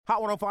Hot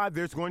 105,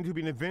 there's going to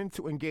be an event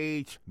to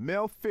engage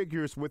male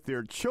figures with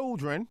their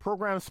children.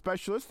 Program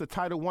specialist, the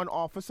Title I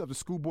Office of the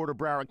School Board of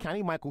Broward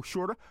County, Michael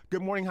Shorter.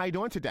 Good morning. How you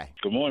doing today?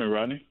 Good morning,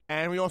 Rodney.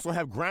 And we also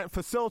have grant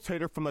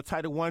facilitator from the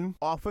Title I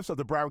Office of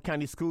the Broward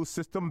County School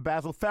System,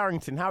 Basil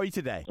Farrington. How are you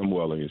today? I'm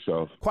well, and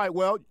yourself? Quite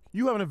well.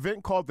 You have an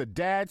event called the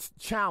Dad's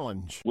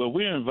Challenge. Well,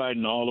 we're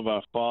inviting all of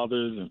our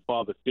fathers and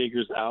father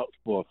figures out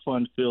for a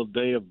fun-filled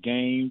day of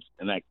games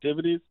and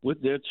activities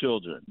with their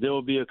children. There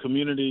will be a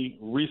community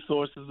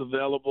resources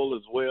available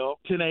as well.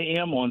 10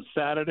 a.m. on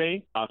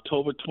Saturday,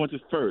 October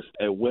 21st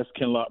at West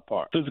Ken Lark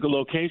Park. Physical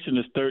location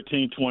is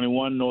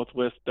 1321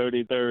 Northwest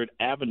 33rd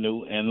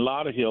Avenue in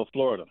Lauderhill,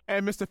 Florida.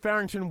 And Mr.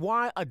 Farrington,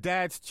 why a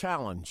Dad's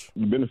Challenge?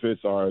 The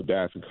benefits are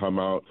dads can come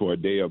out for a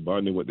day of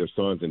bonding with their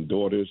sons and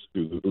daughters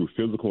through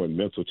physical and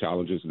mental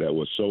challenges that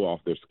will show off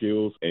their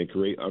skills and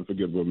create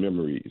unforgettable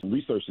memories.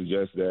 Research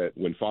suggests that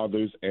when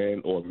fathers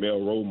and or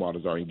male role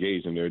models are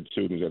engaged in their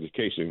children's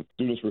education,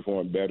 students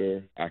perform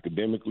better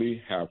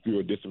academically, have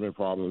fewer discipline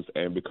problems,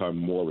 and become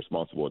more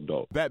responsible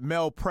adults. That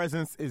male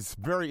presence is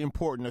very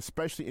important,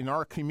 especially in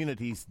our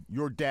communities,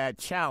 your Dad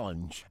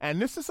Challenge.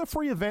 And this is a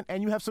free event,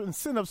 and you have some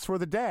incentives for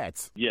the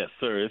dads. Yes,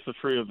 sir. It's a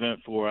free event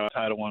for our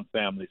Title I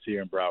families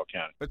here in Broward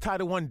County. The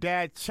Title I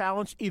Dad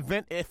Challenge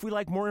event. If we'd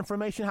like more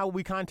information, how will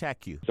we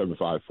contact you?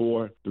 754-321-1400.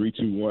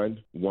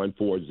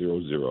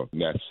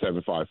 And that's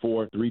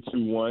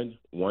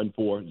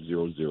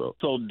 754-321-1400.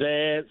 So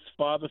dads,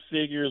 father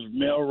figures,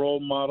 male role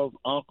models,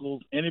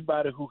 uncles,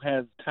 anybody who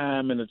has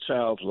time in a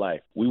child's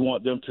life, we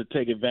want them to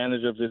take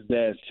advantage of this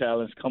Dad's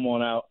Challenge. Come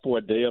on out for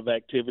a day of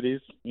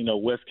activities. You know,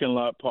 West Ken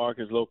Lark Park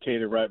is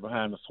located right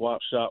behind the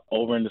swap shop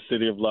over in the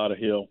city of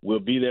Lauderhill. We'll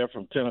be there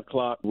from 10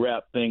 o'clock,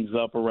 wrap things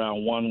up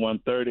around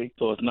 1:30.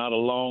 So it's not a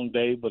long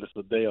day, but it's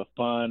a day of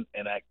fun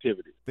and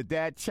activity. The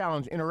Dad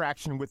Challenge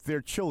interaction with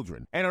their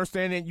children. And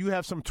understand that you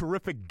have some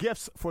terrific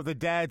gifts for the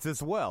dads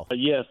as well.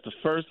 Yes, the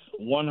first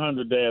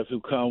 100 dads who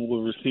come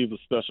will receive a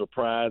special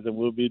prize, and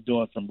we'll be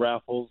doing some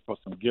raffles for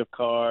some gift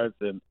cards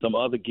and some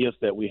other gifts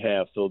that we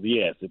have. So,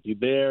 yes, if you're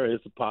there,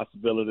 it's a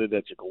possibility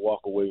that you can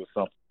walk away with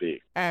something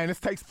big. And this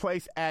takes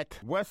place at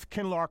West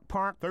Ken Lark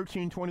Park,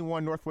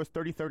 1321 Northwest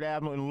 33rd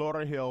Avenue in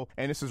Lauderhill.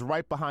 And this is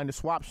right behind the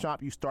swap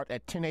shop. You start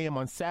at 10 a.m.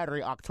 on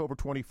Saturday, October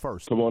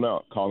 21st. Come on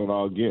out. Call it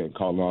all again.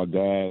 Call it all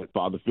dad,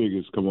 father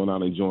figures. Come on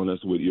out and join us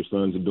with your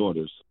sons and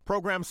daughters.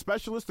 Program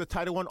specialist, the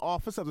Title I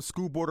Office of the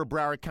School Board of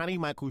Broward County,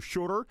 Michael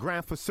Shorter.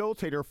 Grant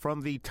facilitator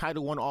from the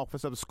Title I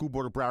Office of the School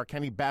Board of Broward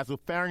County, Basil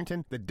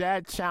Farrington. The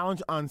Dad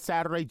Challenge on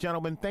Saturday.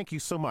 Gentlemen, thank you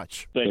so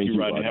much. Thank you,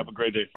 Rodney. Have a great day.